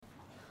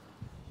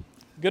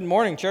Good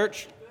morning,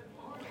 church.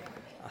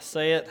 I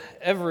say it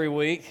every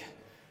week,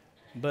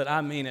 but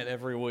I mean it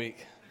every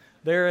week.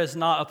 There is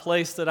not a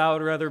place that I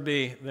would rather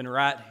be than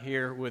right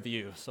here with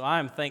you. So I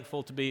am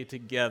thankful to be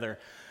together.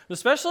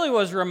 Especially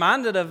was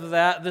reminded of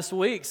that this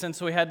week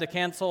since we had to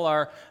cancel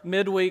our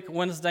midweek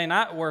Wednesday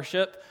night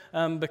worship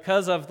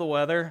because of the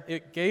weather.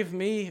 It gave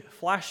me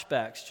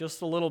flashbacks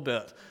just a little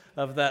bit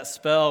of that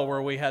spell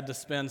where we had to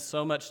spend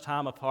so much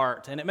time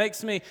apart. And it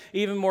makes me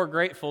even more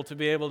grateful to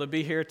be able to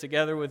be here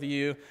together with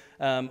you,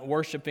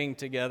 worshiping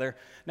together.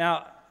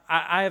 Now,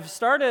 I have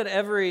started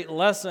every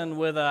lesson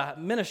with a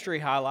ministry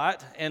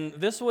highlight, and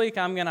this week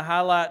I'm going to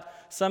highlight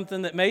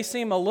something that may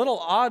seem a little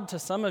odd to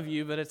some of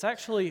you, but it's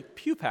actually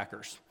Pew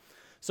Packers.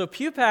 So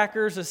Pew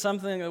Packers is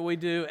something that we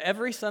do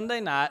every Sunday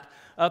night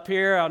up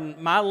here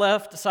on my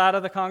left side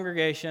of the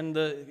congregation.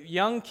 The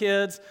young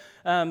kids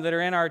that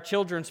are in our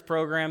children's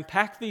program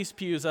pack these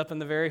pews up in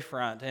the very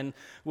front. And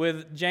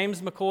with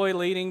James McCoy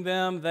leading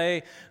them,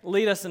 they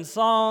lead us in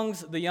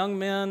songs. The young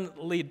men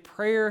lead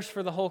prayers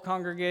for the whole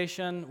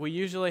congregation. We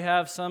usually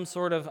have some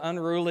sort of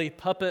unruly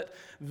puppet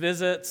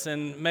visits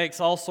and makes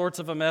all sorts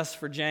of a mess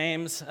for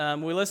James.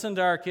 We listen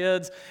to our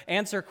kids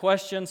answer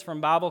questions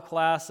from Bible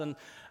class, and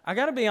I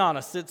got to be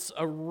honest, it's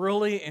a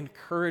really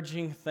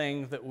encouraging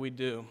thing that we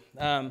do.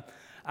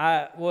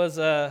 I was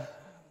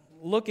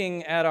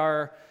looking at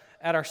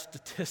our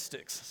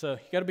statistics, so you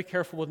got to be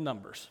careful with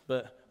numbers.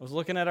 But I was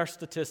looking at our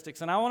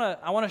statistics, and I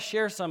want to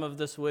share some of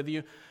this with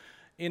you,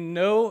 in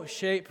no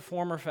shape,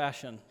 form, or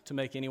fashion to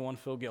make anyone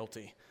feel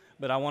guilty.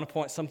 But I want to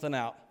point something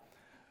out.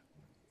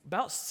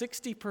 About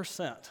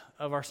 60%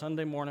 of our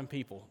Sunday morning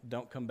people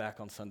don't come back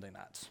on Sunday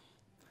nights.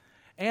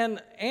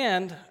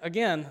 And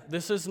again,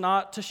 this is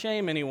not to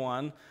shame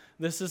anyone.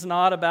 This is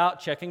not about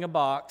checking a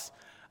box.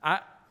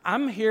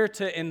 I'm here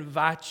to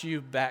invite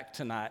you back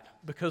tonight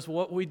because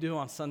what we do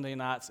on Sunday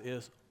nights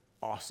is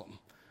awesome.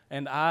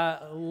 And I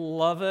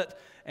love it,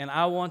 and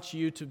I want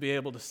you to be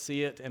able to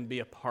see it and be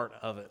a part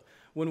of it.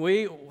 When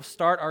we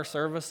start our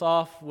service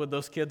off with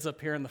those kids up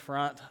here in the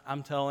front,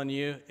 I'm telling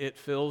you, it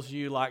fills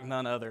you like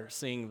none other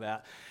seeing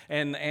that.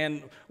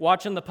 And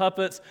watching the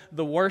puppets,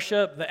 the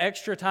worship, the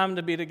extra time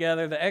to be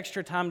together, the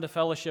extra time to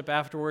fellowship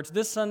afterwards.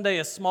 This Sunday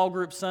is small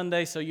group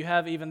Sunday, so you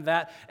have even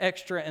that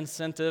extra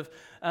incentive.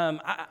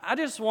 I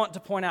just want to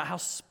point out how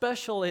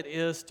special it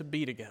is to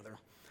be together.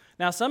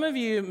 Now, some of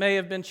you may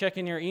have been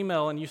checking your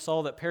email and you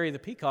saw that Perry the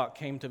Peacock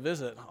came to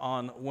visit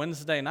on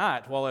Wednesday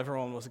night while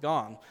everyone was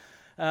gone.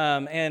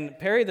 And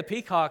Perry the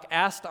Peacock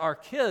asked our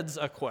kids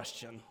a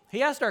question.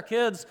 He asked our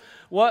kids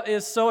what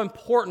is so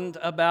important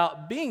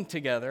about being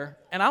together,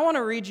 and I want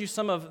to read you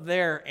some of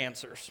their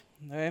answers.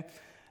 Okay?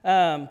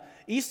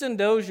 Easton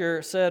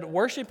Dozier said,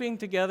 worshiping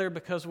together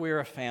because we are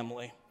a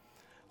family.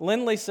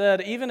 Lindley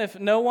said, even if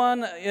no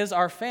one is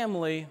our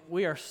family,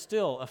 we are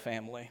still a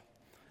family.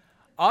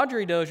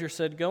 Audrey Dozier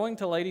said, going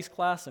to ladies'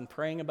 class and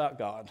praying about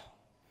God.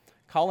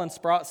 Colin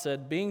Sprott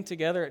said, being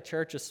together at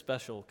church is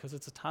special because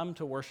it's a time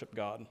to worship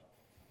God.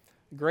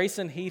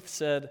 Grayson Heath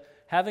said,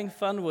 having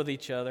fun with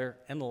each other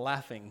and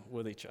laughing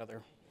with each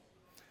other.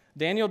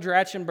 Daniel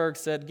Dratchenberg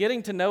said,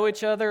 getting to know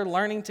each other,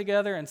 learning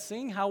together, and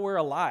seeing how we're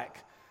alike.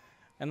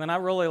 And then I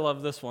really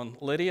love this one.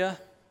 Lydia,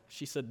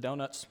 she said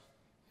donuts.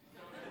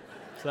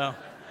 So,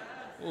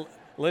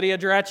 Lydia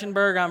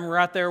Dratchenberg, I'm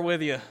right there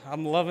with you.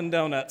 I'm loving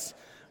donuts.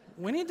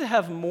 We need to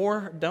have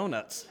more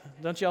donuts,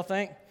 don't y'all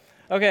think?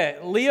 Okay,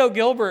 Leo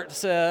Gilbert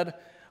said,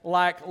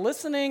 like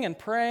listening and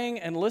praying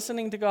and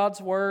listening to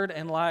God's word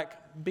and like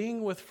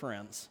being with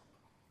friends.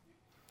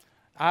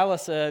 Isla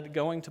said,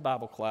 going to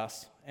Bible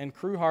class. And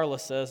Crew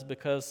Harless says,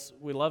 because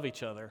we love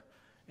each other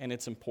and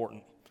it's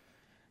important.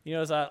 You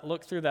know, as I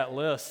look through that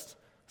list,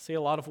 I see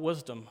a lot of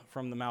wisdom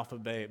from the mouth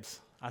of babes.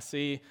 I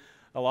see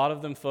a lot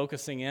of them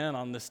focusing in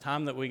on this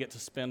time that we get to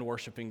spend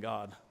worshiping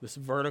God, this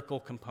vertical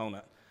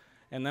component.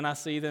 And then I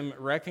see them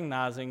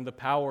recognizing the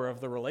power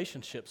of the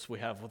relationships we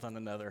have with one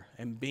another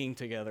and being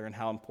together and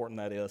how important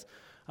that is.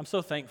 I'm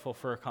so thankful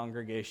for a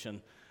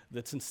congregation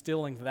that's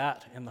instilling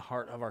that in the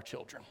heart of our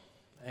children.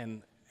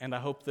 And I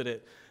hope that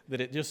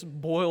it just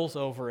boils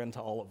over into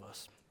all of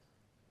us.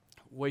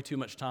 Way too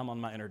much time on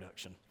my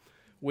introduction.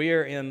 We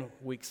are in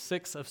week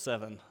 6 of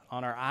 7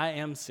 on our I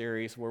Am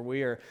series,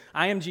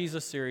 I Am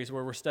Jesus series,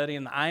 where we're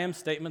studying the I Am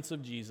statements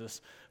of Jesus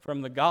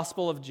from the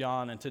Gospel of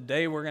John. And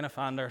today we're going to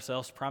find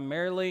ourselves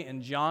primarily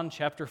in John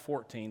chapter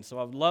 14. So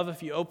I'd love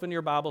if you open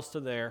your Bibles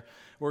to there.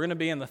 We're going to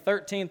be in the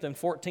 13th and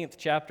 14th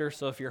chapter.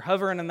 So if you're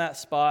hovering in that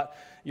spot,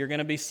 you're going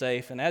to be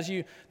safe. And as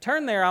you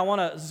turn there, I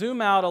want to zoom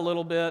out a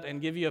little bit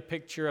and give you a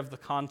picture of the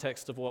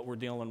context of what we're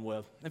dealing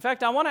with. In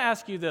fact, I want to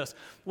ask you this.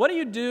 What do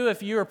you do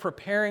if you are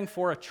preparing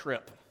for a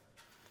trip?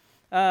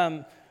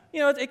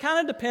 It kind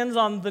of depends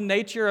on the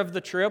nature of the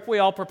trip. We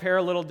all prepare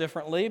a little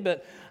differently,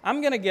 but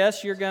I'm going to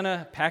guess you're going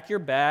to pack your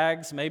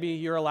bags. Maybe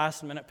you're a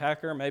last-minute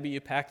packer. Maybe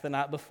you pack the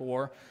night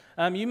before.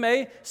 You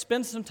may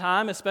spend some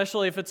time,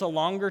 especially if it's a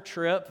longer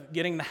trip,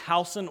 getting the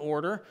house in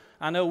order.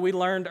 I know we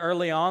learned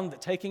early on that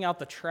taking out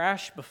the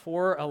trash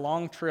before a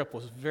long trip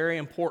was very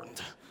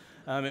important.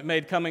 It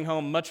made coming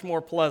home much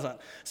more pleasant.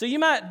 So you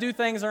might do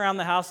things around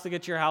the house to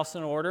get your house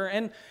in order,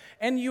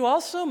 and you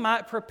also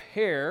might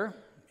prepare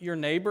your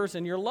neighbors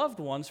and your loved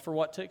ones for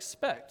what to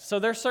expect. So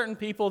there's certain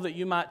people that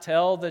you might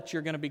tell that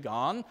you're going to be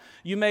gone.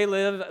 You may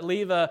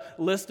leave a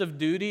list of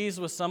duties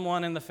with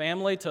someone in the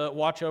family to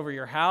watch over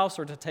your house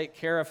or to take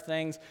care of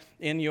things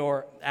in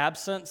your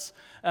absence.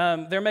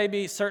 There may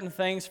be certain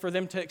things for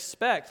them to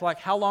expect, like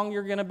how long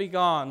you're going to be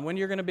gone, when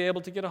you're going to be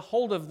able to get a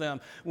hold of them,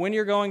 when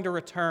you're going to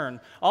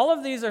return. All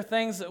of these are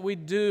things that we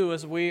do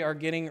as we are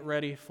getting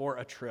ready for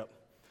a trip.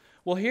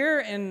 Well, here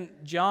in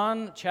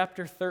John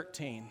chapter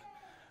 13,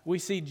 we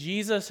see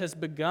Jesus has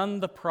begun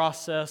the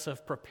process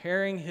of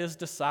preparing his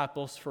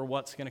disciples for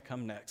what's going to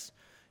come next.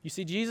 You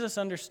see, Jesus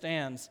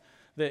understands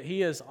that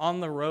he is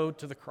on the road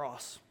to the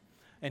cross,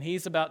 and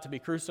he's about to be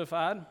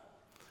crucified,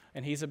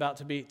 and he's about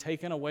to be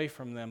taken away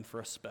from them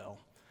for a spell.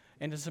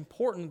 And it's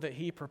important that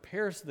he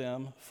prepares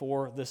them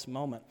for this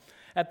moment.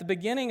 At the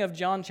beginning of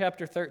John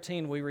chapter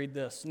 13, we read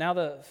this. Now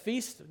the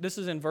feast, this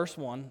is in verse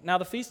 1, now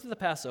the feast of the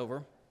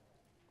Passover,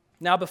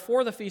 now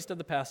before the feast of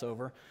the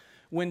Passover,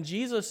 when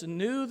Jesus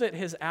knew that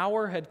his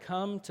hour had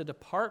come to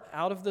depart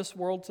out of this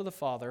world to the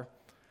Father,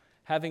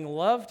 having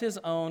loved his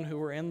own who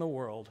were in the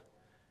world,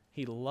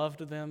 he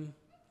loved them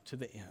to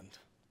the end.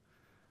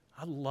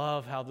 I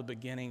love how the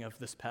beginning of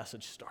this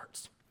passage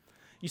starts.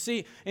 You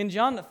see, in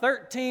John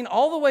 13,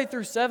 all the way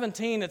through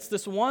 17, it's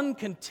this one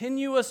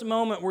continuous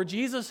moment where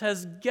Jesus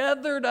has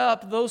gathered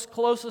up those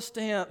closest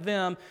to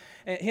him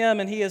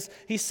and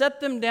he set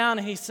them down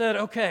and he said,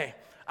 okay,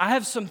 I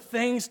have some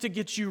things to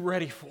get you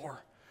ready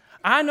for.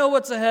 I know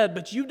what's ahead,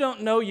 but you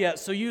don't know yet.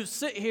 So you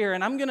sit here,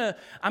 and I'm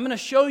gonna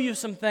show you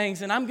some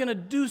things, and I'm gonna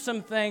do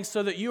some things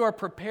so that you are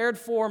prepared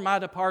for my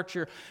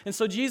departure. And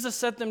so Jesus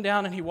set them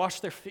down, and he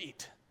washed their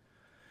feet.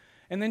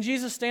 And then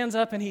Jesus stands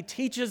up and he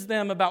teaches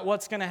them about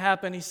what's going to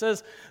happen. He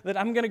says that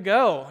I'm going to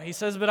go. He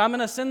says, but I'm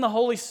going to send the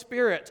Holy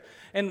Spirit.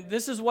 And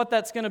this is what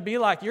that's going to be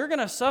like. You're going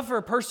to suffer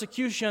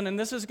persecution, and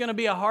this is going to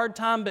be a hard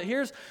time, but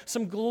here's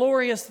some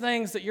glorious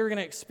things that you're going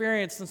to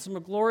experience and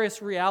some glorious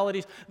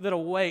realities that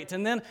await.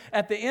 And then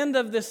at the end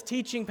of this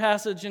teaching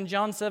passage in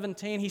John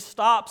 17, he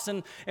stops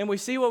and we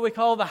see what we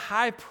call the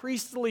high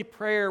priestly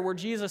prayer, where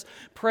Jesus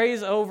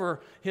prays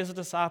over his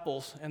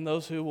disciples and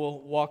those who will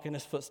walk in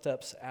his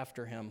footsteps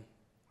after him.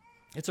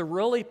 It's a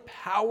really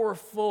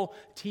powerful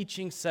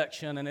teaching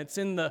section, and it's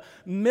in the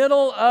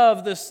middle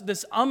of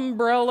this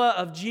umbrella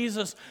of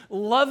Jesus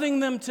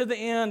loving them to the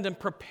end and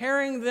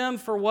preparing them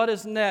for what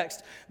is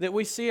next that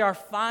we see our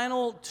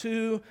final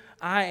two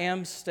I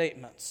am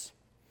statements.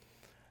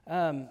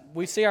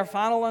 We see our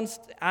final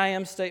I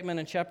am statement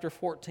in chapter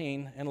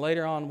 14, and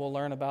later on we'll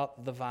learn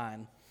about the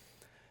vine.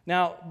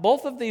 Now,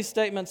 both of these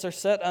statements are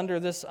set under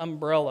this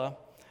umbrella,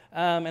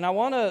 and I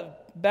want to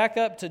back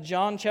up to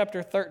John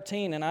chapter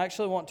 13, and I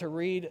actually want to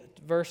read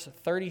verse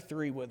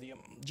 33 with you.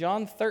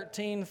 John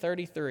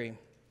 13:33.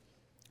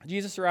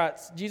 Jesus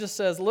writes, Jesus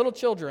says, "Little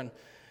children,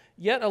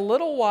 yet a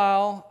little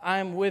while I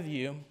am with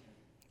you.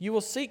 You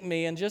will seek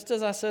me, and just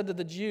as I said to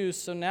the Jews,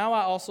 so now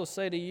I also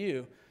say to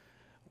you,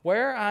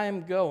 where I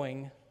am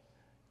going,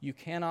 you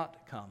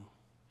cannot come."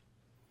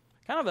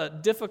 Kind of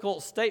a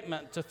difficult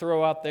statement to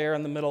throw out there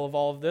in the middle of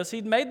all of this.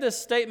 He'd made this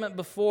statement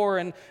before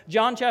in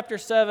John chapter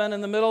 7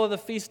 in the middle of the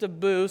Feast of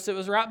Booths. It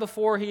was right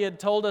before he had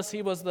told us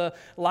he was the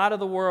light of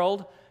the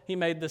world. He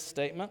made this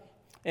statement.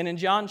 And in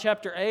John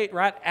chapter 8,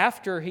 right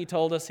after he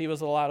told us he was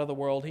the light of the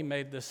world, he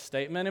made this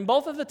statement. And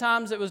both of the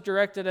times it was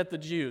directed at the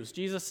Jews.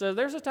 Jesus said,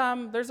 there's a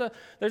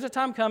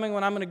time coming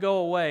when I'm going to go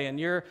away, and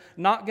you're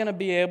not going to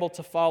be able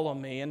to follow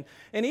me. And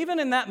even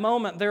in that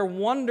moment, they're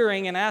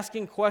wondering and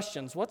asking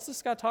questions. What's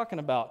this guy talking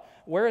about?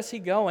 Where is he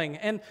going?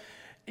 And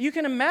you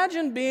can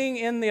imagine being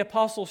in the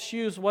apostles'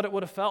 shoes, what it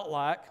would have felt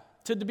like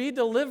to be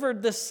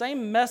delivered this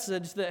same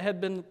message that had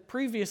been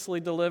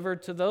previously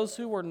delivered to those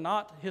who were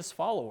not his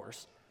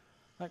followers.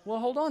 Like, well,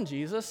 hold on,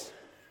 Jesus.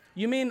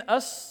 You mean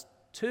us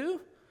too?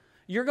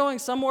 You're going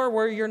somewhere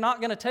where you're not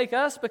going to take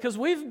us? Because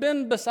we've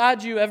been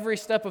beside you every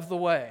step of the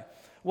way.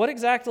 What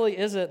exactly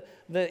is it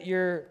that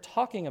you're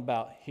talking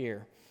about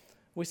here?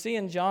 We see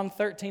in John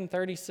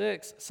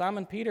 13:36,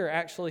 Simon Peter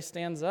actually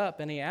stands up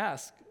and he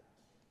asks,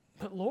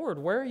 "But Lord,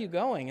 where are you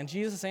going?" And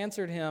Jesus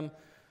answered him,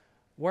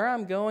 "Where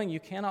I'm going,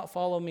 you cannot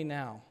follow me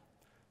now,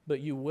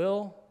 but you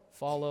will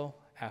follow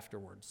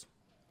afterwards."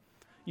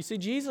 You see,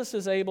 Jesus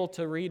is able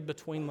to read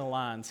between the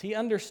lines. He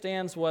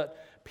understands what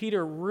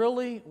Peter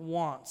really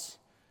wants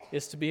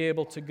is to be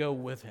able to go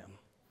with him.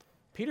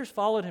 Peter's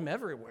followed him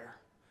everywhere.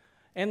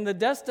 And the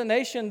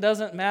destination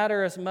doesn't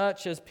matter as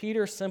much as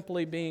Peter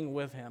simply being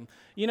with him.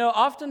 You know,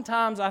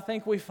 oftentimes I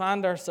think we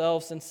find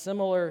ourselves in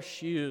similar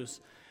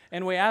shoes,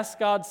 and we ask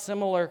God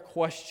similar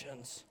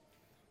questions.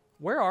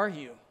 Where are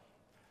you?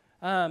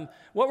 What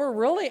we're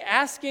really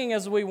asking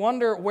as we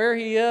wonder where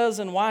he is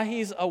and why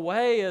he's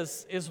away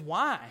is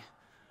why?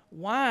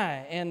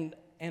 Why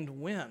and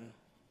when?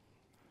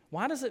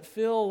 Why does it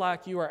feel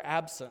like you are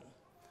absent?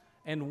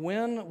 And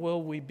when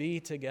will we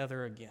be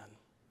together again?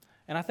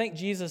 And I think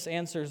Jesus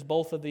answers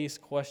both of these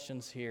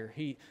questions here.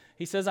 He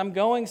He says, I'm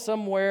going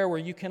somewhere where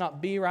you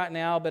cannot be right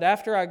now, but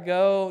after I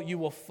go, you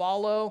will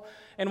follow.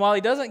 And while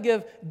he doesn't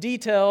give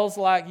details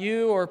like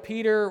you or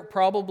Peter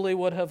probably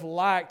would have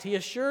liked, he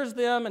assures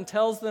them and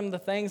tells them the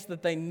things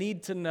that they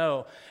need to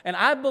know. And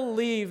I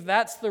believe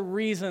that's the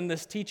reason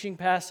this teaching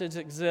passage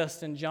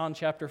exists in John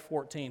chapter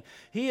 14.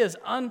 He is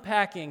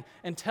unpacking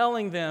and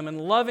telling them and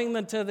loving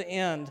them to the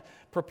end,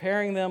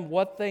 preparing them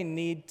what they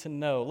need to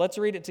know. Let's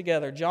read it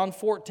together. John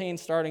 14,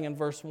 starting in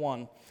verse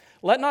 1.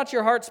 Let not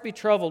your hearts be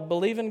troubled.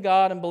 Believe in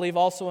God and believe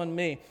also in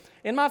me.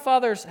 In my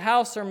Father's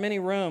house are many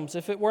rooms.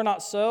 If it were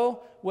not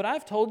so, would I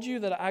have told you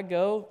that I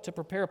go to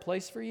prepare a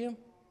place for you?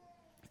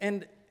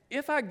 And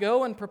if I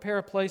go and prepare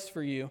a place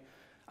for you,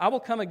 I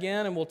will come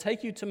again and will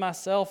take you to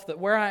myself, that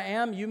where I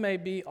am, you may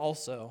be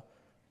also.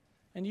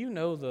 And you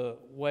know the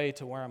way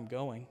to where I'm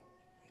going.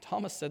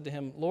 Thomas said to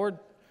him, Lord,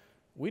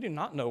 we do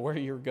not know where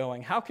you're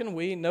going. How can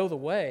we know the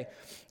way?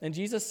 And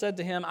Jesus said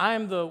to him, I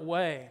am the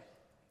way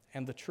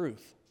and the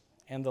truth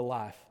and the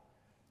life.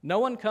 No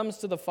one comes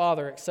to the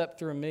Father except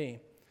through me.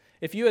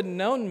 If you had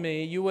known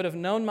me, you would have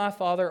known my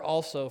Father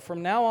also.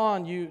 From now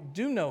on, you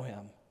do know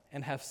him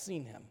and have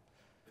seen him.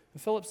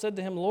 And Philip said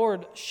to him,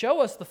 Lord,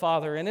 show us the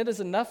Father, and it is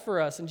enough for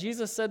us. And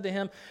Jesus said to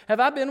him, have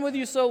I been with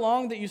you so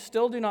long that you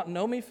still do not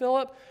know me,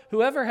 Philip?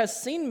 Whoever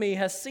has seen me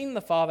has seen the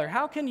Father.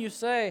 How can you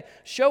say,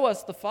 show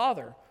us the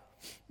Father?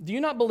 Do you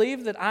not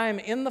believe that I am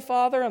in the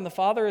Father and the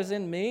Father is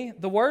in me?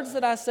 The words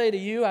that I say to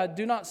you, I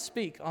do not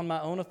speak on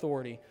my own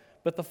authority,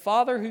 but the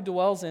Father who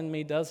dwells in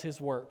me does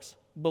his works.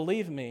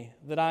 Believe me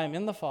that I am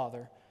in the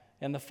Father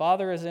and the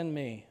Father is in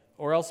me,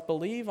 or else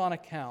believe on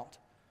account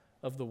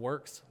of the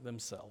works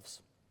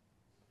themselves.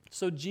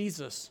 So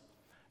Jesus,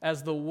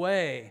 as the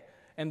way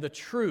and the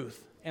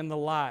truth and the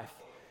life,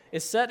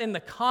 is set in the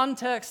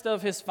context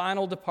of his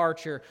final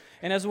departure.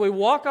 And as we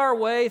walk our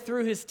way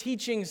through his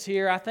teachings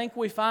here, I think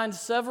we find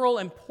several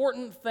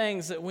important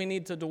things that we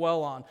need to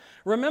dwell on.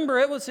 Remember,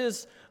 it was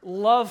his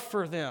love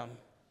for them,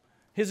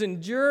 his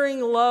enduring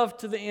love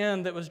to the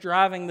end that was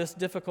driving this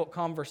difficult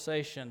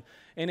conversation,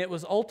 and it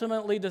was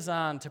ultimately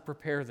designed to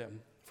prepare them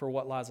for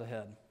what lies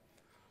ahead.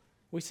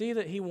 We see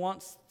that he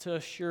wants to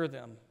assure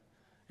them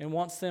and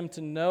wants them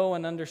to know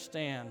and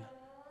understand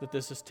that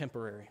this is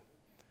temporary.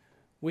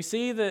 We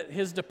see that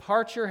his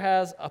departure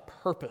has a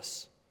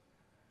purpose.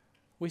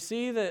 We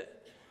see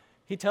that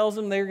he tells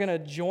them they're going to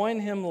join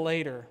him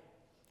later.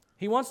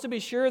 He wants to be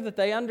sure that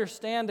they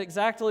understand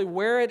exactly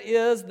where it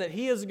is that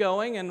he is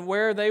going and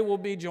where they will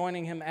be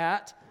joining him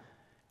at.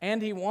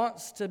 And he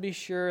wants to be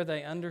sure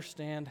they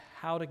understand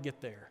how to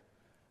get there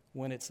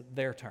when it's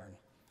their turn.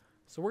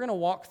 So we're going to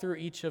walk through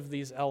each of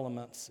these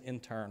elements in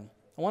turn.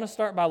 I want to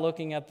start by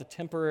looking at the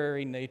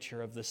temporary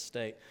nature of this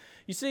state.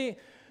 You see,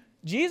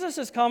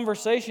 Jesus'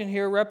 conversation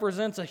here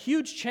represents a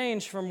huge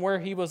change from where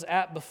he was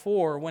at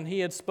before when he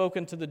had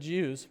spoken to the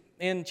Jews.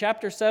 In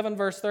chapter 7,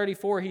 verse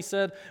 34, he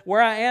said,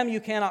 where I am,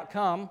 you cannot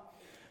come.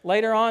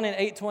 Later on in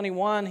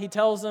 8:21, he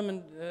tells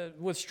them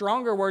with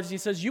stronger words, he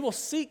says, you will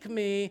seek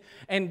me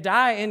and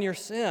die in your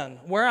sin.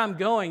 Where I'm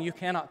going, you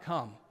cannot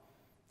come.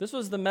 This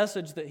was the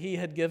message that he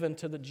had given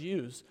to the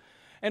Jews.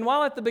 And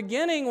while at the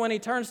beginning, when he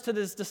turns to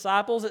his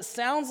disciples, it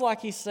sounds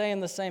like he's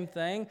saying the same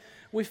thing,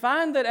 we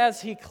find that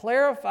as he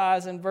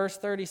clarifies in verse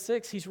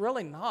 36, he's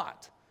really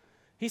not.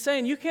 He's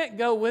saying, you can't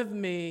go with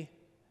me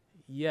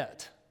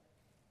yet,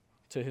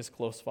 to his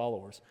close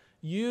followers.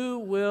 You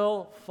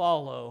will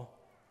follow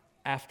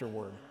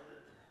afterward.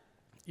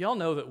 Y'all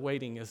know that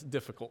waiting is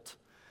difficult.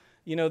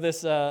 You know,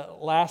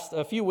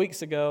 a few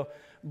weeks ago,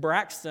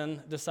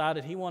 Braxton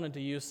decided he wanted to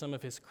use some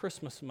of his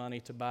Christmas money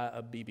to buy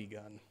a BB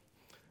gun,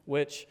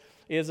 which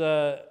is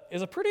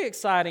a pretty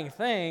exciting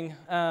thing,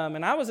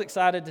 and I was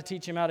excited to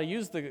teach him how to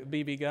use the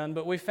BB gun,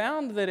 but we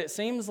found that it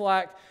seems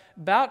like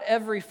about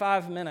every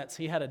 5 minutes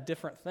he had a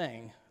different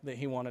thing that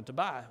he wanted to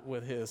buy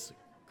with his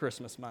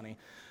Christmas money.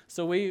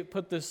 So we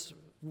put this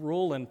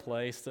rule in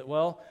place that,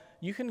 well,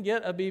 you can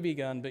get a BB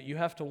gun, but you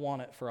have to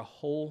want it for a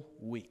whole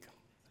week.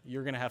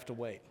 You're going to have to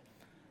wait.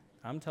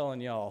 I'm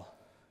telling y'all,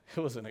 it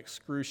was an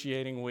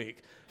excruciating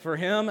week for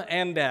him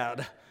and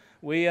Dad.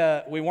 We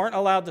weren't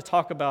allowed to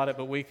talk about it,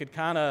 but we could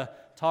kind of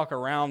talk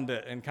around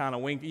it and kind of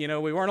wink. You know,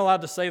 we weren't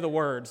allowed to say the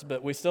words,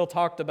 but we still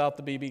talked about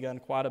the BB gun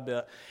quite a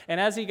bit. And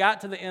as he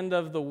got to the end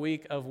of the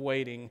week of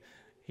waiting,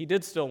 he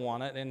did still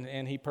want it,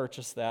 and he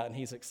purchased that, and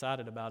he's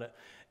excited about it.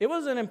 It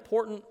was an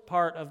important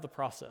part of the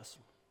process.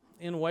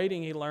 In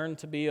waiting, he learned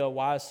to be a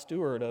wise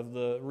steward of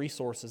the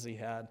resources he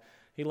had.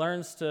 He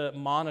learns to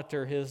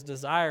monitor his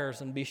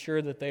desires and be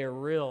sure that they are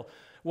real.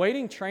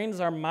 Waiting trains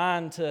our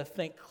mind to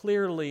think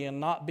clearly and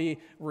not be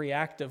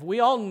reactive.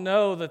 We all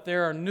know that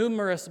there are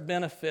numerous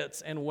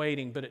benefits in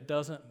waiting, but it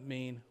doesn't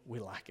mean we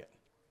like it.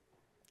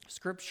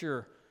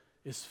 Scripture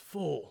is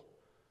full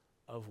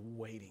of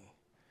waiting.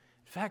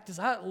 In fact, as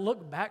I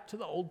look back to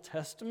the Old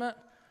Testament,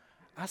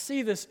 I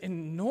see this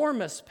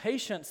enormous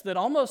patience that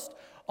almost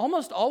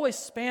always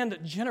spanned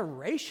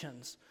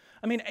generations.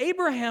 I mean,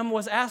 Abraham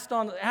was asked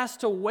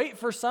to wait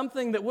for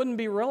something that wouldn't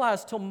be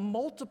realized till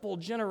multiple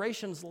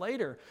generations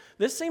later.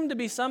 This seemed to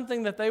be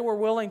something that they were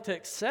willing to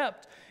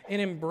accept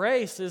and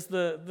embrace as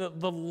the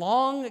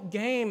long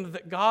game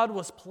that God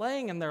was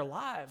playing in their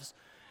lives.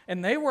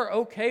 And they were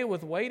okay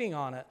with waiting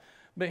on it.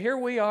 But here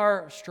we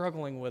are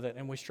struggling with it,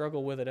 and we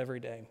struggle with it every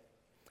day.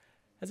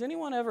 Has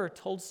anyone ever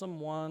told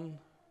someone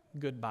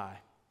goodbye?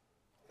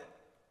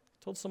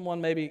 Told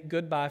someone maybe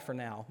goodbye for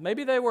now.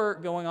 Maybe they were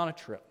going on a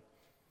trip.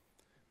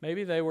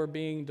 Maybe they were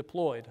being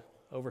deployed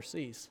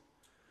overseas.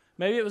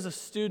 Maybe it was a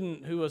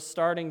student who was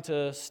starting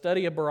to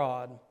study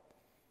abroad,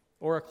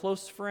 or a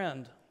close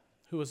friend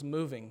who was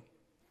moving.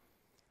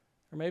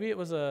 Or maybe it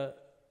was a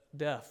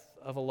death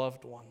of a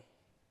loved one.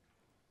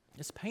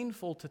 It's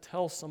painful to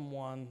tell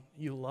someone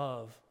you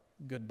love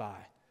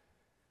goodbye.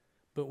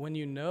 But when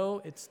you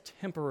know it's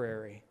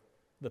temporary,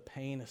 the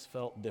pain is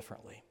felt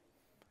differently.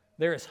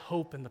 There is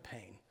hope in the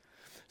pain.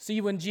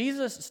 See, when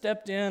Jesus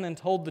stepped in and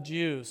told the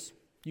Jews,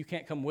 "You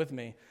can't come with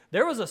me,"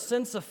 there was a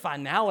sense of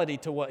finality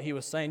to what he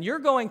was saying. "You're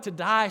going to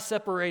die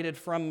separated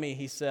from me,"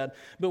 he said.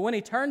 But when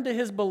he turned to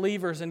his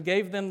believers and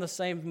gave them the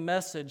same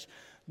message,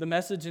 the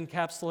message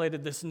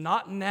encapsulated this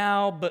not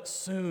now but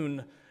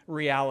soon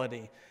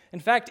reality. In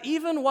fact,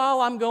 even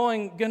while I'm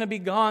going to be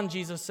gone,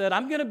 Jesus said,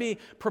 I'm going to be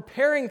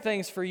preparing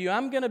things for you.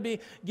 I'm going to be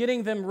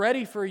getting them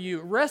ready for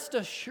you. Rest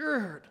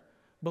assured,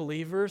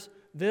 believers,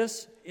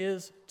 this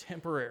is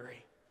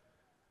temporary.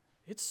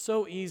 It's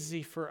so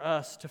easy for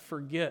us to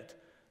forget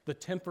the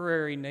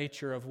temporary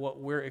nature of what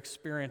we're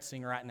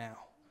experiencing right now.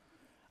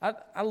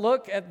 I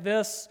look at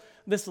this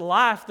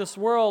life, this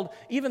world,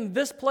 even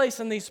this place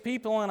and these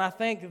people, and I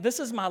think, this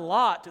is my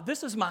lot.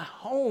 This is my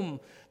home.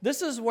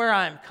 This is where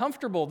I'm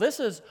comfortable. This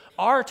is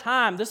our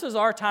time. This is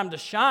our time to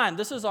shine.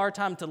 This is our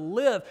time to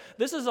live.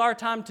 This is our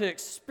time to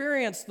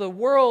experience the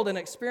world and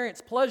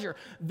experience pleasure.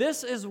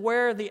 This is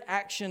where the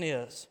action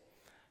is.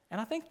 And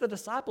I think the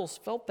disciples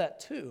felt that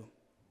too.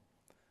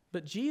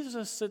 But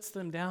Jesus sits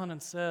them down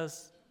and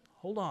says,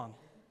 hold on.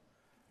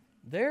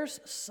 There's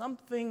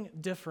something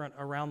different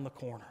around the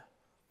corner.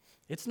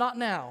 It's not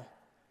now,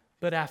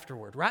 but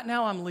afterward. Right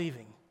now I'm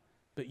leaving,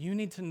 but you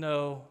need to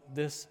know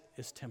this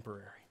is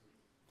temporary.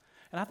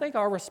 And I think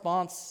our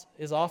response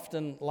is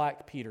often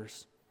like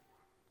Peter's.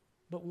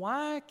 But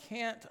why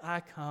can't I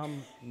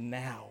come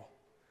now?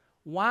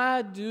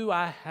 Why do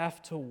I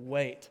have to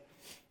wait?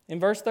 In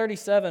verse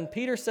 37,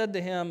 Peter said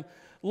to him,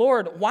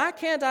 Lord, why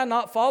can't I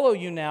not follow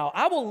you now?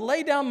 I will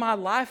lay down my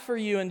life for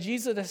you. And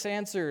Jesus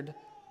answered,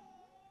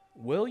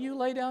 will you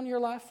lay down your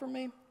life for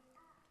me?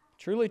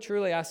 Truly,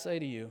 truly, I say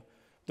to you,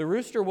 the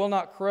rooster will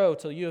not crow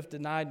till you have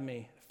denied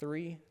me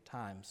 3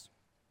 times.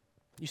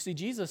 You see,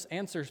 Jesus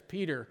answers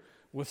Peter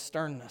with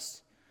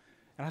sternness.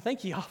 And I think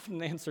he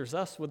often answers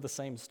us with the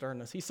same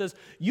sternness. He says,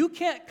 you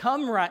can't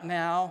come right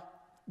now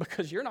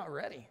because you're not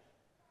ready.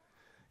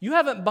 You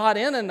haven't bought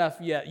in enough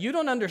yet. You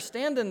don't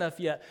understand enough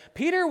yet.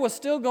 Peter was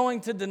still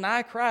going to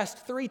deny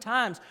Christ 3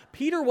 times.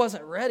 Peter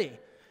wasn't ready.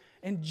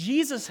 And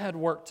Jesus had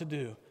work to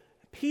do.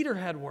 Peter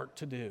had work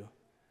to do.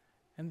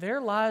 And there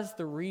lies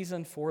the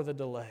reason for the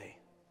delay.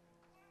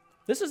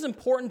 This is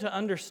important to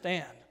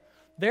understand.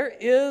 There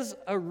is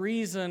a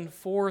reason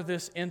for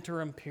this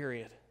interim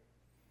period.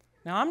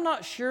 Now, I'm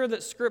not sure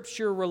that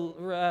Scripture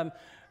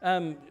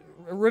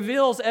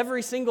reveals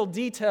every single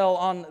detail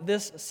on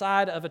this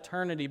side of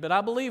eternity, but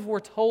I believe we're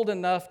told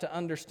enough to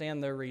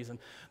understand their reason.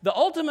 The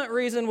ultimate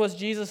reason was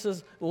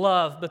Jesus'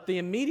 love, but the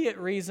immediate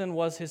reason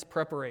was his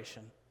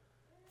preparation.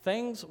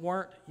 Things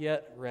weren't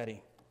yet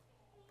ready.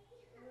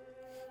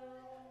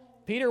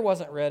 Peter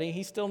wasn't ready.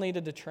 He still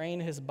needed to train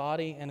his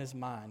body and his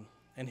mind,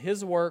 and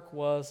his work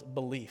was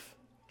belief,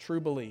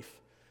 true belief.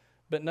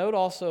 But note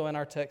also in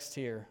our text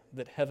here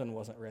that heaven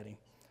wasn't ready.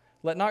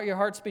 Let not your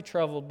hearts be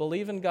troubled.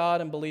 Believe in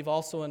God and believe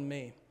also in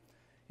me.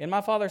 In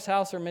my Father's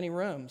house are many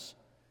rooms.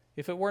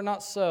 If it were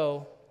not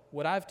so,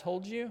 would I have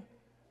told you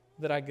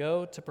that I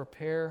go to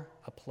prepare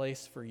a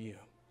place for you?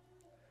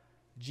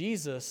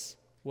 Jesus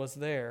was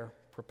there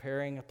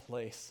preparing a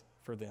place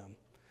for them.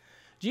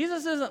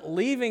 Jesus isn't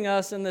leaving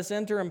us in this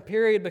interim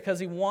period because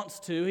he wants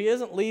to. He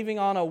isn't leaving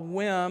on a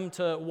whim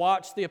to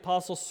watch the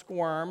apostles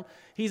squirm.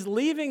 He's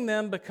leaving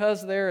them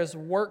because there is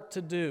work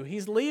to do.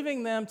 He's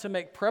leaving them to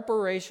make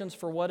preparations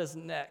for what is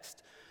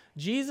next.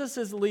 Jesus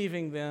is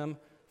leaving them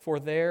for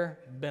their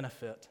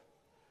benefit.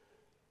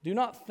 Do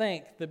not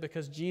think that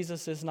because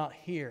Jesus is not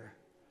here,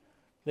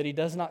 that he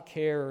does not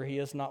care or he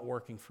is not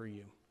working for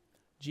you.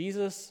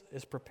 Jesus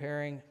is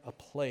preparing a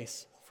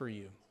place for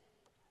you.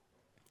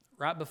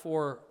 Right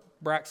before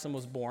Braxton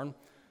was born. In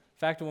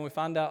fact, when we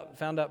found out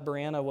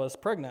Brianna was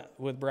pregnant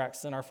with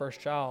Braxton, our first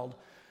child,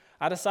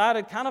 I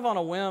decided kind of on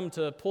a whim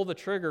to pull the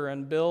trigger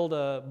and build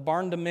a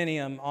barn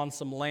dominium on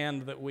some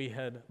land that we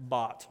had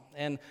bought.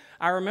 And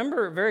I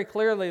remember very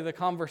clearly the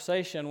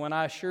conversation when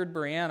I assured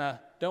Brianna,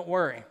 don't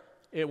worry,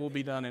 it will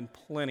be done in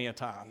plenty of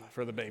time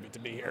for the baby to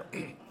be here.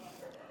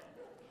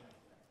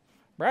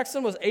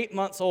 Braxton was 8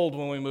 months old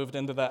when we moved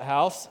into that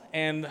house,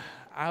 and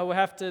I would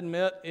have to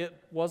admit it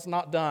was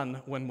not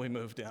done when we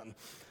moved in.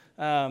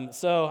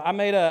 So I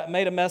made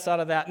a mess out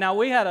of that. Now,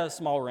 we had a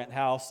small rent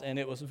house, and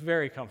it was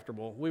very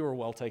comfortable. We were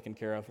well taken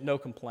care of, no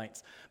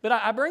complaints. But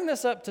I bring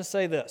this up to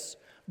say this.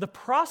 The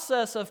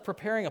process of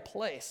preparing a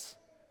place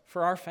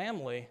for our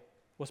family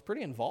was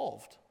pretty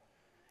involved.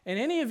 And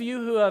any of you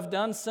who have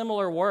done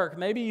similar work,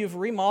 maybe you've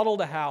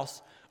remodeled a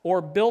house or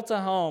built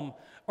a home,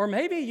 or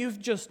maybe you've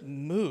just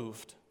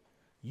moved,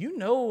 you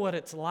know what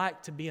it's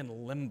like to be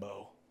in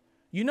limbo.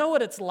 You know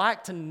what it's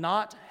like to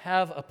not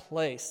have a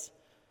place.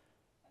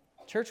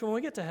 Church, when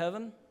we get to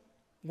heaven,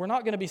 we're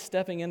not going to be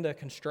stepping into a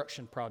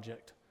construction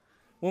project.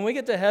 When we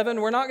get to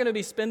heaven, we're not going to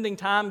be spending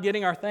time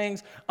getting our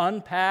things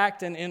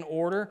unpacked and in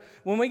order.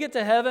 When we get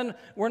to heaven,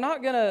 we're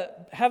not going to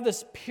have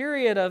this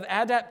period of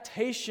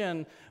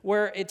adaptation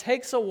where it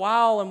takes a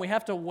while and we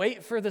have to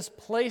wait for this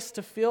place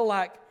to feel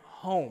like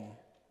home.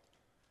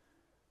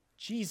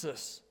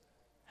 Jesus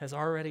has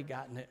already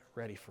gotten it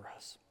ready for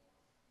us.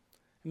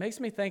 It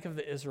makes me think of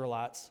the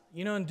Israelites.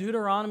 You know, in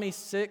Deuteronomy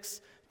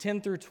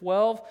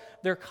 6:10-12,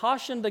 they're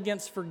cautioned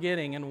against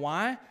forgetting. And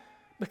why?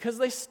 Because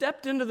they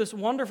stepped into this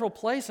wonderful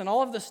place and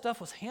all of this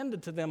stuff was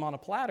handed to them on a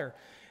platter.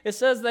 It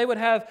says they would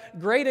have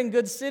great and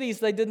good cities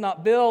they did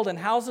not build, and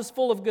houses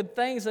full of good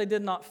things they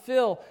did not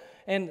fill,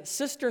 and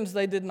cisterns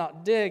they did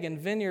not dig, and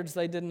vineyards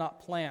they did not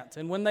plant.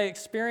 And when they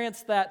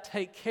experience that,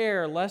 take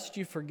care lest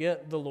you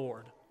forget the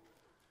Lord.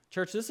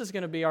 Church, this is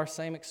going to be our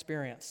same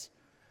experience.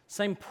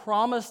 Same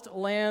promised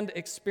land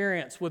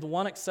experience with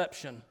one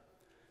exception.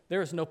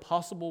 There is no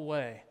possible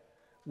way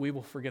we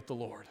will forget the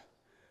Lord,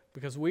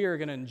 because we are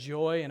going to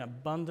enjoy an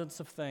abundance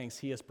of things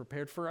He has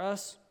prepared for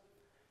us,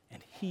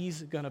 and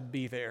He's going to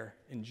be there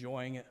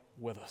enjoying it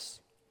with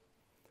us.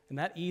 And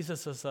that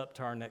eases us up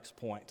to our next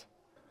point.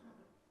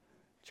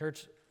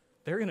 Church,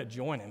 they're going to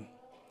join Him.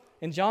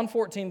 In John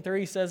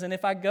 14:3 says, "And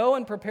if I go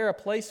and prepare a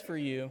place for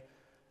you,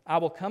 I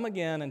will come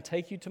again and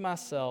take you to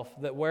myself,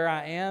 that where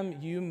I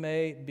am, you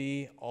may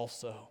be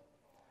also."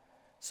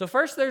 So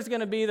first there's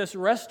going to be this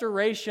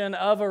restoration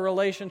of a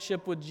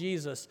relationship with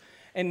Jesus.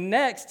 And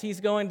next, He's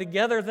going to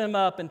gather them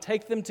up and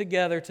take them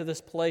together to this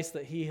place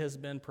that He has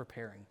been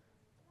preparing.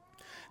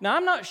 Now,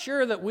 I'm not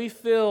sure that we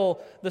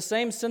feel the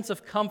same sense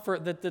of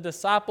comfort that the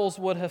disciples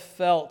would have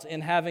felt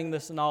in having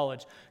this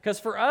knowledge. Because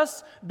for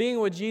us, being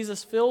with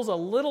Jesus feels a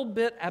little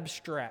bit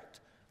abstract.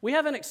 We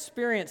haven't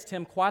experienced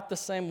Him quite the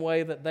same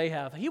way that they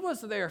have. He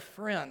was their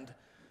friend.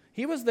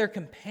 He was their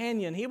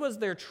companion. He was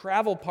their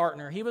travel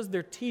partner. He was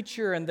their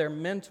teacher and their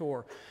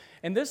mentor.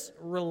 And this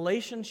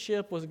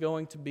relationship was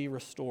going to be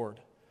restored.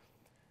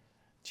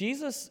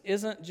 Jesus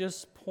isn't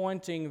just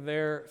pointing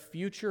their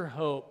future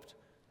hope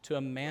to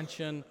a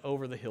mansion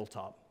over the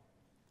hilltop.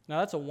 Now,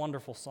 that's a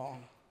wonderful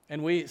song,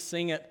 and we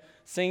sing it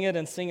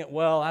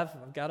well.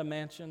 I've got a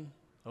mansion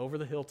over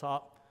the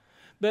hilltop.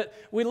 But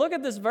we look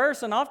at this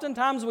verse, and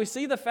oftentimes we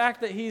see the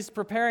fact that He's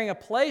preparing a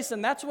place,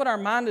 and that's what our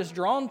mind is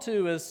drawn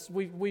to, is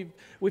we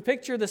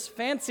picture this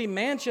fancy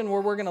mansion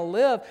where we're going to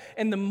live.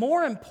 And the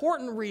more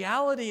important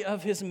reality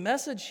of His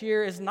message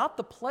here is not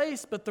the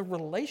place, but the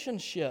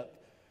relationship.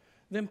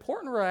 The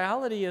important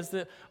reality is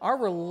that our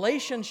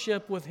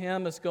relationship with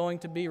Him is going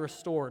to be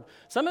restored.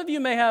 Some of you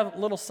may have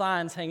little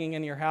signs hanging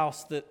in your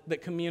house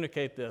that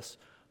communicate this.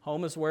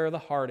 Home is where the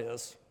heart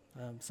is,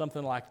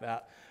 something like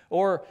that.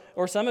 Or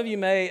some of you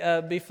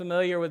may be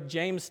familiar with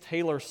James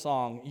Taylor's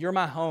song, "You're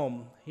My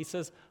Home." He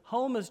says,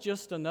 home is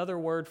just another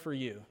word for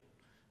you.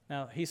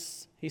 Now,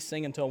 he's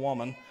singing to a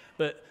woman,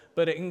 but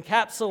it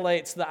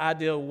encapsulates the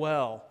idea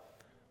well.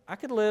 I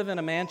could live in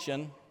a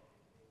mansion,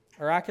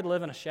 or I could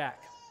live in a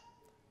shack,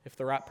 if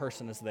the right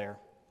person is there.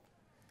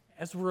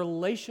 As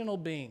relational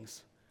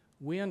beings,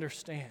 we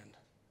understand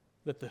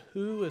that the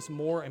who is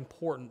more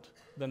important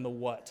than the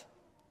what.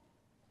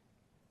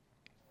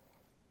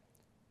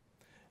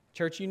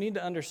 Church, you need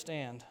to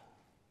understand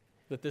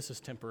that this is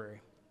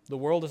temporary. The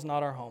world is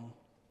not our home.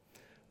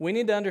 We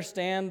need to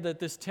understand that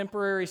this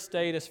temporary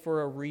state is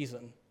for a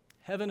reason.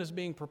 Heaven is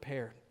being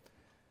prepared.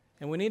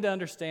 And we need to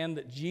understand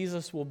that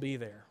Jesus will be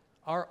there.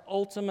 Our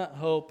ultimate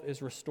hope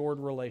is restored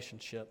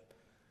relationship.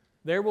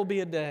 There will be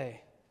a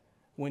day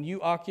when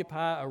you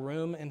occupy a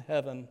room in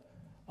heaven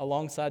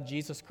alongside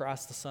Jesus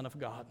Christ, the Son of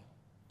God.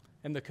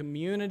 And the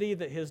community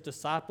that His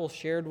disciples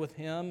shared with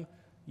Him,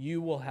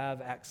 you will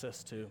have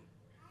access to.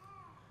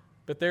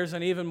 But there's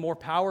an even more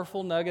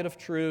powerful nugget of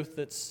truth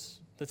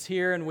that's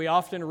here, and we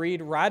often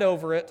read right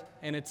over it,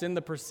 and it's in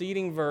the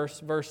preceding verse,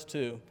 verse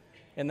 2.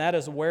 And that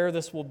is where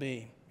this will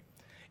be.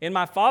 "In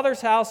my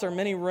Father's house are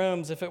many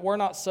rooms. If it were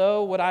not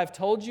so, would I have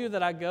told you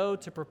that I go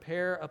to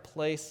prepare a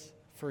place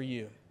for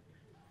you?"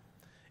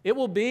 It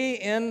will be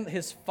in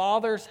His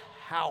Father's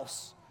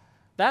house.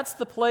 That's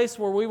the place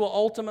where we will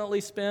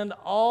ultimately spend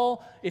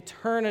all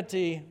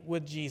eternity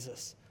with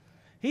Jesus.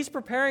 He's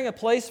preparing a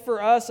place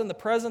for us in the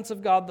presence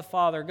of God the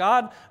Father.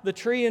 God, the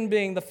triune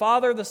being, the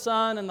Father, the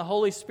Son, and the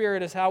Holy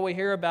Spirit is how we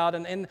hear about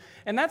it.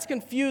 And that's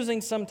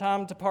confusing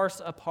sometimes to parse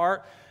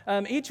apart.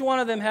 Each one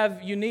of them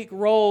have unique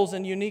roles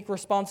and unique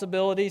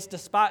responsibilities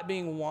despite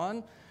being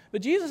one.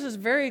 But Jesus is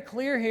very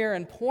clear here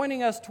in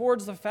pointing us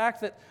towards the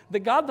fact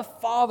that God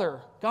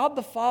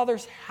the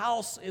Father's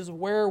house is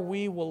where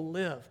we will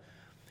live.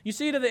 You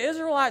see, to the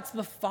Israelites,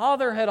 the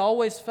Father had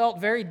always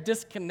felt very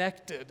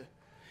disconnected.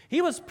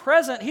 He was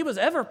present. He was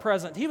ever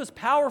present. He was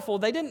powerful.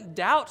 They didn't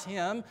doubt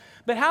him.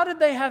 But how did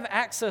they have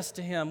access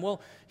to him?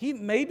 Well, he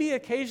maybe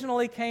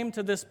occasionally came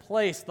to this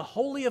place, the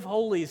Holy of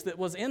Holies, that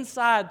was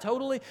inside,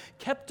 totally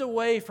kept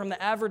away from the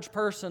average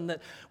person,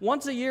 that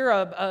once a year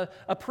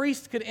a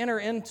priest could enter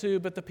into,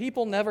 but the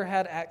people never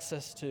had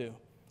access to.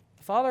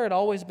 The Father had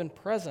always been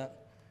present,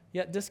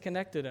 yet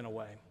disconnected in a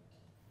way.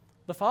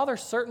 The Father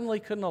certainly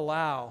couldn't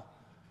allow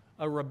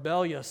a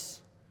rebellious,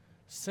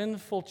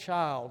 sinful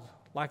child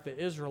like the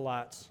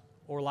Israelites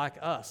or like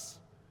us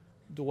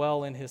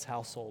dwell in his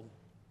household.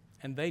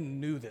 And they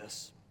knew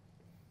this.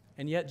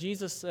 And yet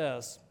Jesus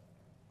says,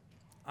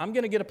 I'm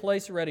going to get a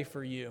place ready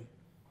for you,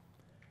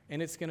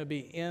 and it's going to be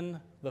in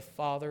the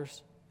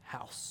Father's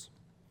house.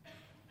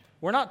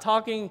 We're not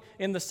talking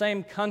in the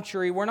same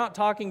country. We're not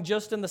talking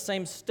just in the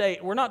same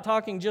state. We're not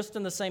talking just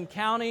in the same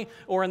county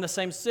or in the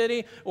same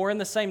city or in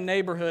the same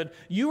neighborhood.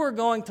 You are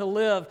going to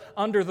live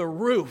under the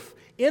roof,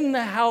 in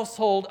the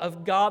household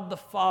of God the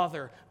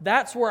Father.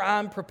 That's where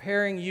I'm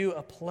preparing you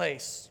a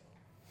place.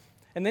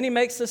 And then he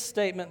makes this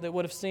statement that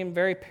would have seemed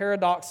very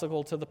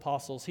paradoxical to the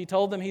apostles. He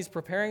told them he's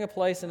preparing a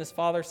place in his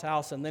Father's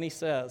house, and then he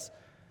says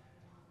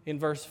in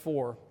verse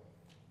 4,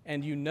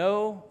 and you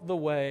know the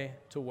way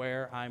to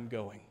where I'm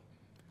going.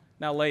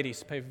 Now,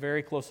 ladies, pay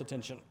very close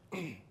attention.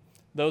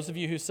 Those of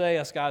you who say,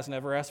 us guys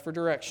never ask for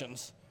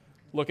directions,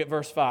 look at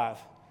verse 5.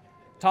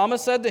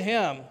 Thomas said to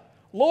him,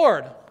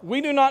 Lord,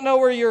 we do not know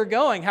where you're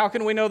going. How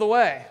can we know the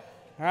way?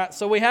 All right,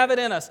 so we have it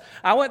in us.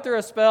 I went through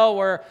a spell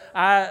where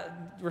I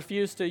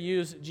refused to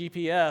use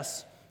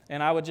GPS,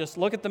 and I would just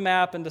look at the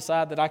map and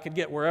decide that I could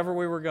get wherever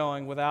we were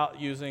going without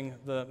using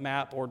the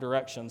map or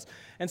directions.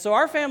 And so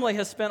our family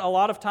has spent a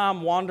lot of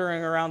time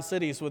wandering around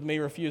cities with me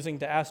refusing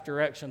to ask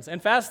directions.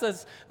 In fact,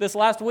 this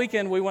last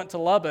weekend we went to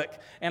Lubbock,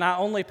 and I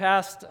only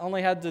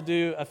had to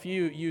do a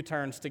few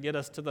U-turns to get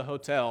us to the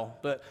hotel.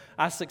 But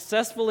I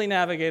successfully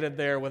navigated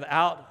there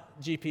without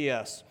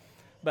GPS.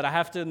 But I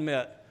have to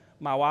admit,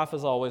 my wife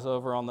is always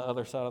over on the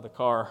other side of the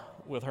car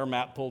with her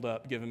map pulled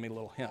up, giving me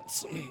little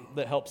hints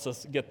that helps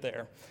us get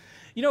there.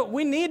 You know,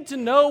 we need to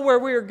know where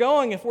we are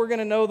going if we're going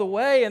to know the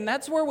way, and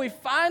that's where we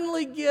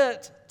finally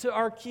get to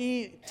our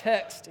key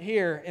text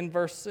here in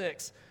verse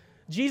 6.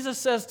 Jesus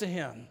says to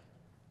him,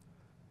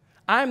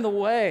 I am the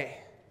way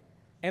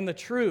and the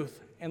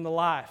truth and the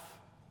life.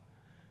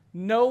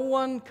 No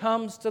one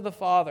comes to the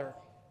Father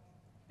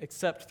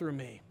except through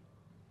me.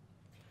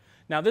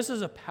 Now, this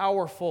is a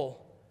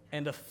powerful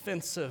and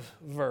offensive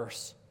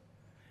verse.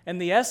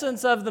 And the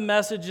essence of the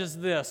message is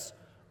this: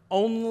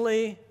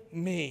 only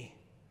me.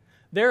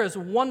 There is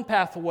one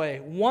pathway,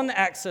 one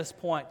access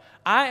point.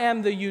 I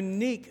am the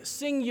unique,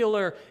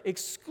 singular,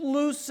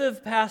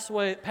 exclusive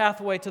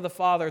pathway to the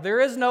Father. There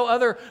is no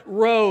other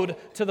road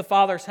to the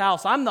Father's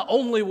house. I'm the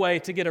only way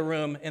to get a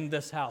room in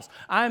this house.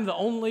 I'm the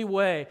only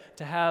way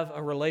to have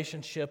a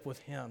relationship with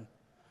Him.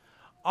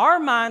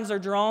 Our minds are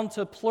drawn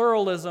to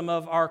pluralism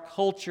of our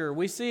culture.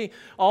 We see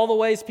all the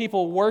ways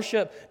people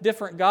worship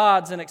different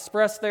gods and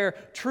express their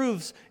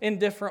truths in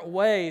different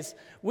ways.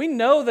 We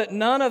know that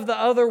none of the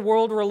other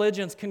world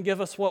religions can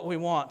give us what we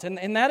want,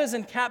 and that is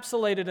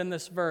encapsulated in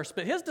this verse.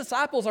 But his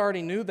disciples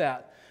already knew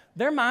that.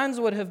 Their minds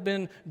would have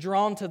been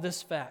drawn to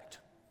this fact.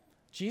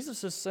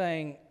 Jesus is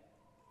saying,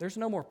 there's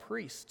no more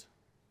priest.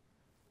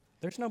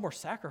 There's no more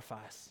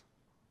sacrifice.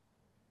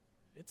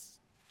 It's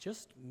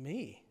just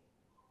me.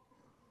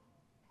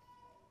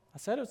 I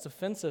said it's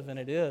offensive, and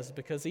it is,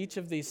 because each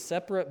of these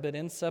separate but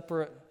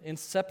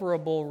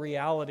inseparable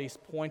realities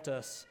point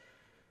us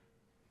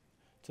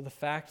to the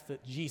fact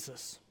that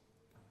Jesus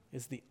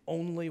is the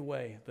only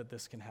way that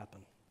this can happen.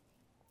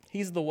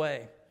 He's the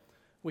way.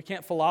 We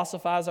can't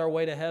philosophize our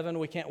way to heaven.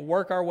 We can't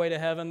work our way to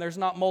heaven. There's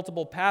not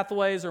multiple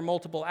pathways or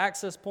multiple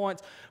access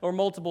points or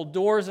multiple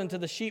doors into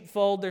the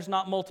sheepfold. There's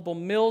not multiple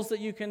meals that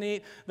you can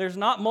eat. There's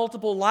not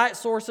multiple light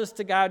sources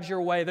to guide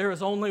your way. There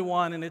is only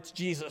one, and it's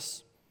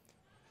Jesus.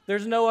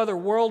 There's no other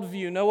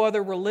worldview, no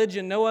other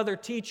religion, no other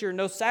teacher,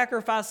 no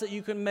sacrifice that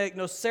you can make,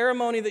 no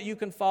ceremony that you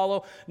can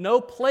follow,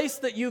 no place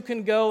that you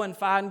can go and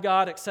find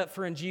God except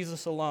for in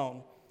Jesus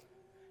alone.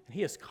 And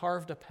He has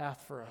carved a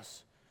path for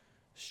us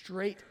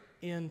straight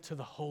into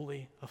the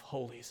Holy of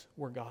Holies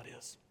where God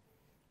is.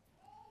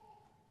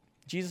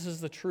 Jesus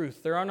is the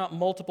truth. There are not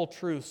multiple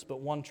truths,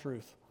 but one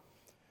truth.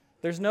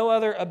 There's no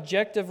other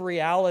objective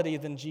reality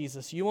than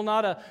Jesus. You will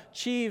not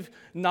achieve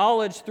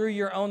knowledge through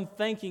your own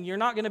thinking. You're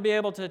not going to be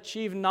able to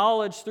achieve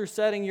knowledge through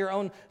setting your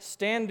own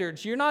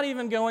standards. You're not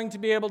even going to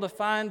be able to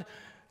find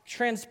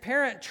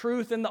transparent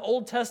truth in the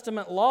Old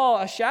Testament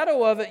law. A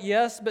shadow of it,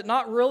 yes, but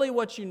not really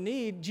what you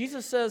need.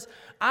 Jesus says,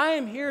 I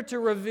am here to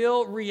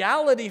reveal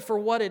reality for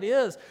what it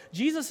is.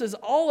 Jesus is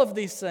all of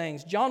these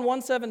things. John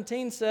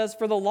 1:17 says,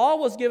 for the law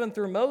was given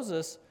through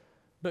Moses,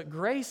 but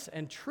grace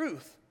and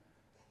truth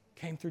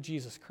came through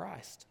Jesus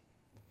Christ.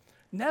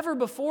 Never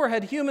before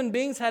had human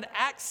beings had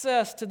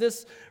access to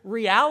this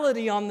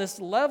reality on this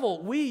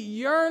level. We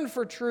yearn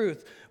for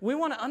truth. We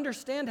want to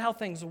understand how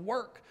things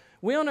work.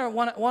 We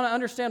want to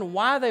understand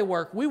why they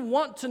work. We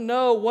want to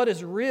know what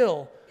is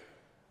real.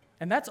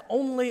 And that's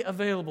only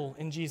available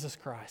in Jesus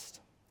Christ.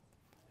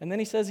 And then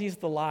he says he's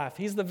the life.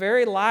 He's the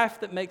very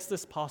life that makes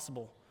this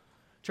possible.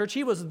 Church,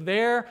 he was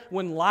there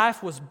when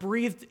life was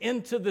breathed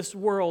into this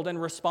world and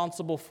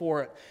responsible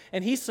for it.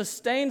 And he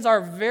sustains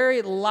our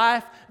very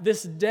life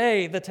this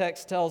day, the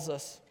text tells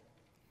us.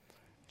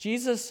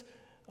 Jesus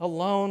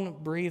alone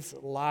breathes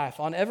life.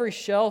 On every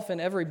shelf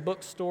in every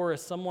bookstore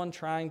is someone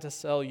trying to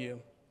sell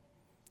you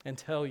and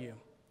tell you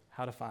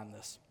how to find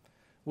this.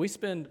 We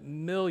spend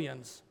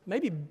millions,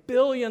 maybe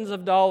billions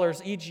of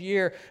dollars each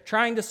year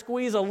trying to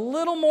squeeze a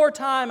little more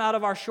time out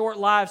of our short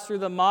lives through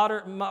the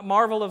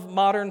marvel of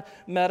modern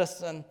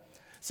medicine.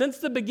 Since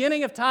the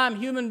beginning of time,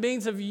 human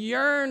beings have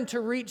yearned to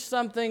reach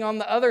something on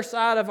the other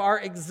side of our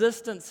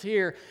existence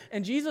here.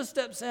 And Jesus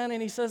steps in and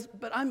he says,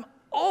 but I'm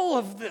all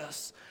of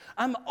this.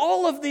 I'm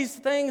all of these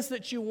things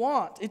that you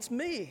want. It's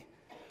me.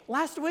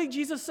 Last week,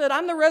 Jesus said,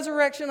 I'm the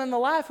resurrection and the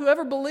life.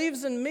 Whoever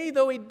believes in me,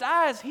 though he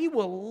dies, he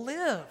will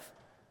live.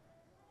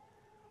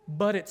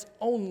 But it's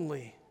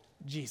only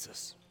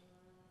Jesus.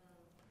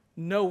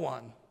 No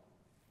one,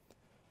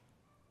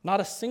 not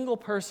a single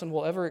person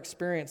will ever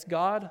experience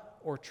God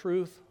or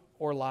truth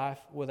or life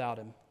without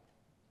him.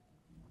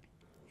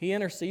 He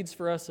intercedes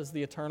for us as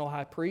the eternal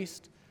high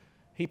priest.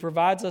 He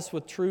provides us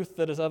with truth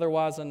that is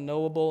otherwise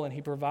unknowable, and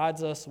he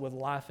provides us with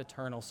life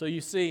eternal. So you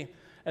see,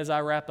 as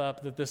I wrap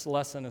up, that this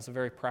lesson is a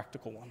very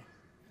practical one.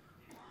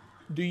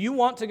 Do you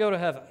want to go to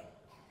heaven?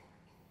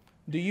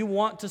 Do you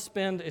want to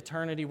spend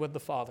eternity with the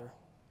Father?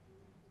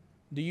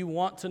 Do you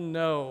want to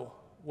know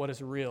what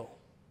is real?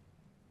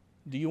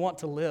 Do you want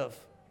to live?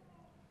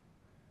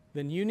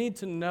 Then you need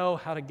to know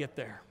how to get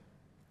there,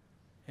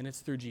 and it's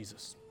through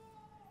Jesus.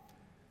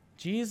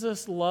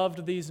 Jesus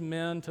loved these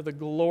men to the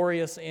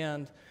glorious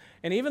end,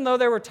 and even though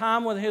there were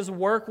times when his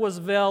work was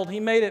veiled, he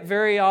made it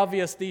very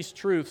obvious these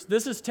truths.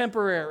 This is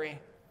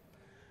temporary.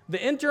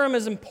 The interim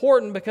is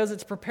important because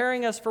it's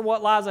preparing us for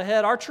what lies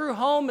ahead. Our true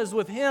home is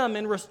with him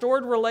in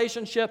restored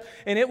relationship,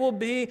 and it will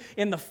be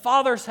in the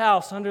Father's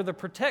house under the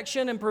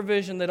protection and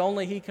provision that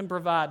only he can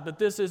provide. But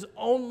this is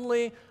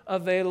only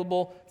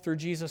available through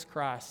Jesus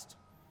Christ.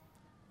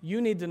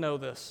 You need to know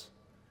this,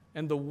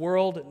 and the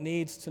world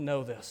needs to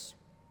know this.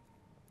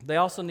 They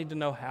also need to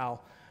know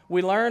how.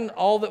 We learn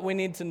all that we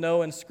need to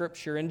know in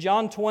Scripture. In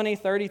John 20,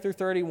 30 through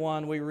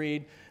 31, we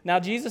read,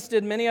 Now Jesus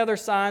did many other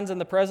signs in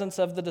the presence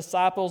of the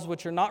disciples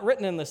which are not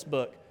written in this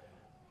book,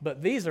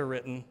 but these are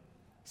written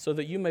so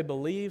that you may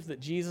believe that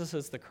Jesus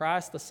is the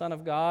Christ, the Son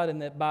of God,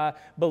 and that by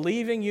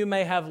believing you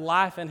may have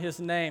life in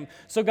his name.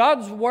 So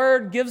God's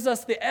word gives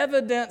us the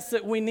evidence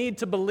that we need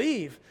to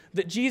believe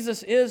that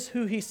Jesus is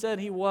who he said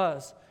he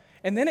was.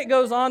 And then it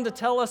goes on to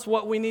tell us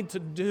what we need to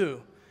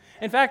do.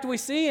 In fact, we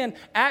see in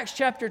Acts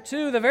chapter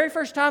 2, the very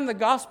first time the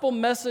gospel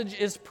message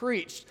is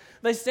preached,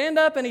 they stand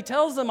up and he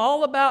tells them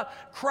all about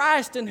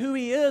Christ and who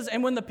he is.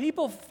 And when the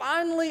people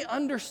finally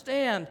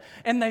understand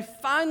and they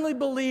finally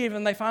believe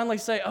and they finally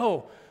say,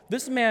 oh,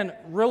 this man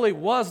really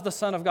was the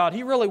Son of God.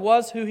 He really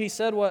was who he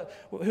said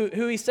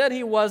who he said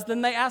he was.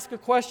 Then they ask a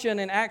question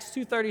in Acts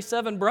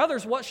 2:37,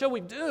 brothers, what shall we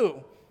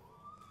do?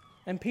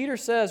 And Peter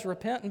says,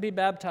 repent and be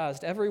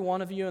baptized, every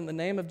one of you, in the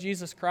name of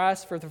Jesus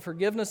Christ for the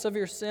forgiveness of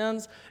your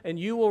sins, and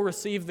you will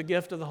receive the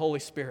gift of the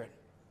Holy Spirit.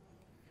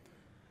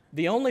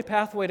 The only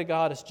pathway to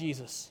God is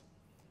Jesus.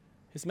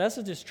 His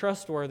message is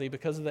trustworthy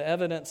because of the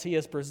evidence he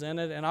has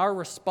presented, and our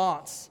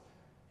response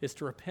is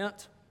to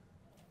repent,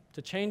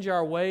 to change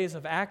our ways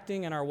of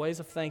acting and our ways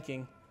of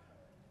thinking,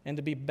 and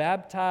to be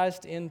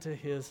baptized into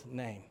his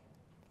name.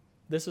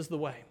 This is the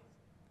way.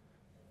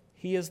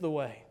 He is the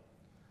way.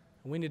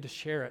 And we need to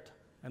share it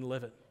and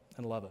live it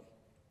and love it.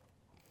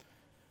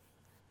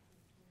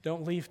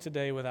 Don't leave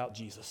today without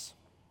Jesus,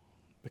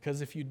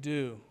 because if you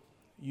do,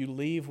 you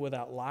leave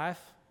without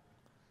life,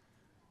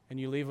 and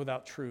you leave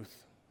without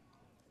truth,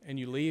 and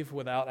you leave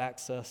without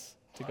access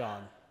to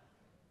God.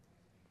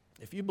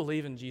 If you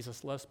believe in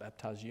Jesus, let us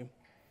baptize you.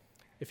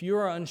 If you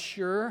are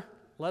unsure,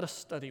 let us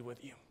study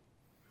with you.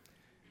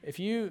 If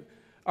you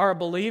are a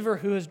believer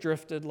who has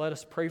drifted, let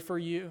us pray for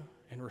you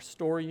and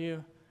restore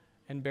you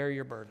and bear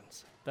your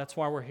burdens. That's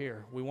why we're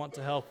here. We want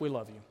to help. We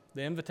love you.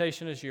 The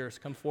invitation is yours.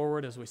 Come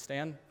forward as we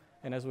stand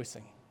and as we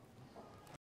sing.